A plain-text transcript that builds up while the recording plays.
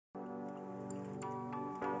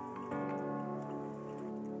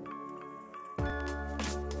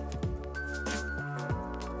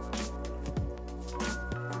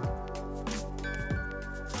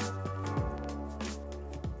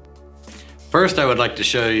First, I would like to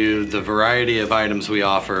show you the variety of items we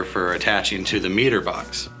offer for attaching to the meter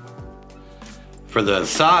box. For the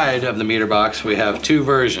side of the meter box, we have two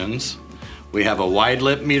versions. We have a wide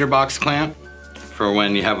lip meter box clamp for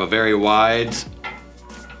when you have a very wide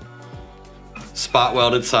spot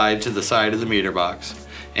welded side to the side of the meter box,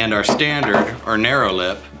 and our standard or narrow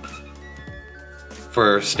lip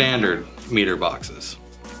for standard meter boxes.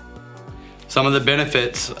 Some of the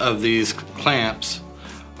benefits of these clamps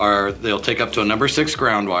are they'll take up to a number 6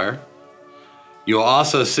 ground wire. You'll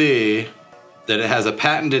also see that it has a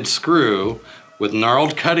patented screw with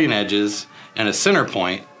gnarled cutting edges and a center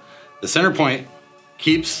point. The center point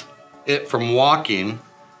keeps it from walking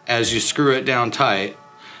as you screw it down tight,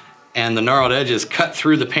 and the gnarled edges cut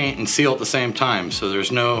through the paint and seal at the same time, so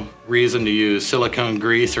there's no reason to use silicone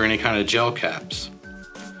grease or any kind of gel caps.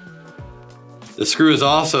 The screw is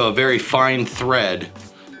also a very fine thread,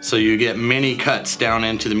 so you get many cuts down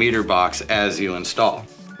into the meter box as you install.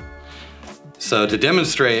 So to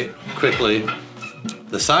demonstrate quickly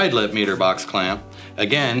the side lip meter box clamp,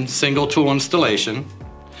 again, single tool installation.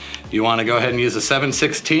 You want to go ahead and use a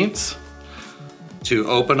 7/16 to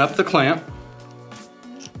open up the clamp,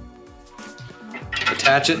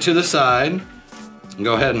 attach it to the side, and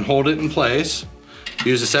go ahead and hold it in place.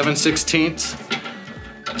 Use a 7/16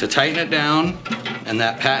 to tighten it down, and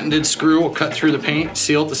that patented screw will cut through the paint,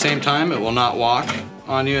 seal at the same time. It will not walk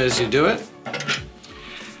on you as you do it.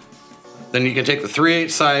 Then you can take the 3/8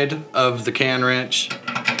 side of the can wrench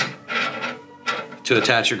to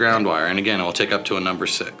attach your ground wire, and again, it will take up to a number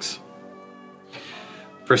 6.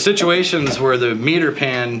 For situations where the meter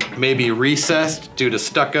pan may be recessed due to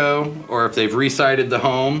stucco, or if they've resided the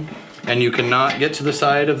home and you cannot get to the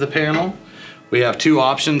side of the panel, we have two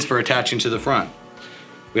options for attaching to the front.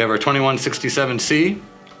 We have our 2167C,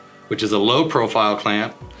 which is a low profile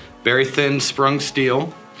clamp, very thin sprung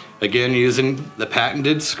steel, again using the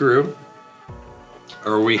patented screw,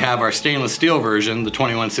 or we have our stainless steel version, the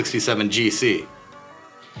 2167GC.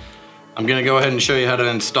 I'm going to go ahead and show you how to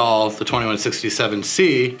install the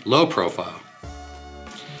 2167C low profile.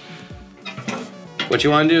 What you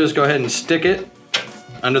want to do is go ahead and stick it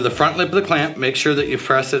under the front lip of the clamp. Make sure that you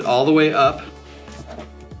press it all the way up.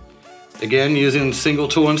 Again, using single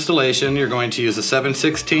tool installation, you're going to use a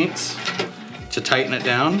 7/16 to tighten it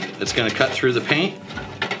down. It's going to cut through the paint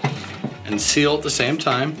and seal at the same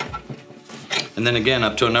time. And then again,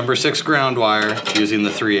 up to a number 6 ground wire using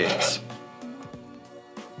the 3/8.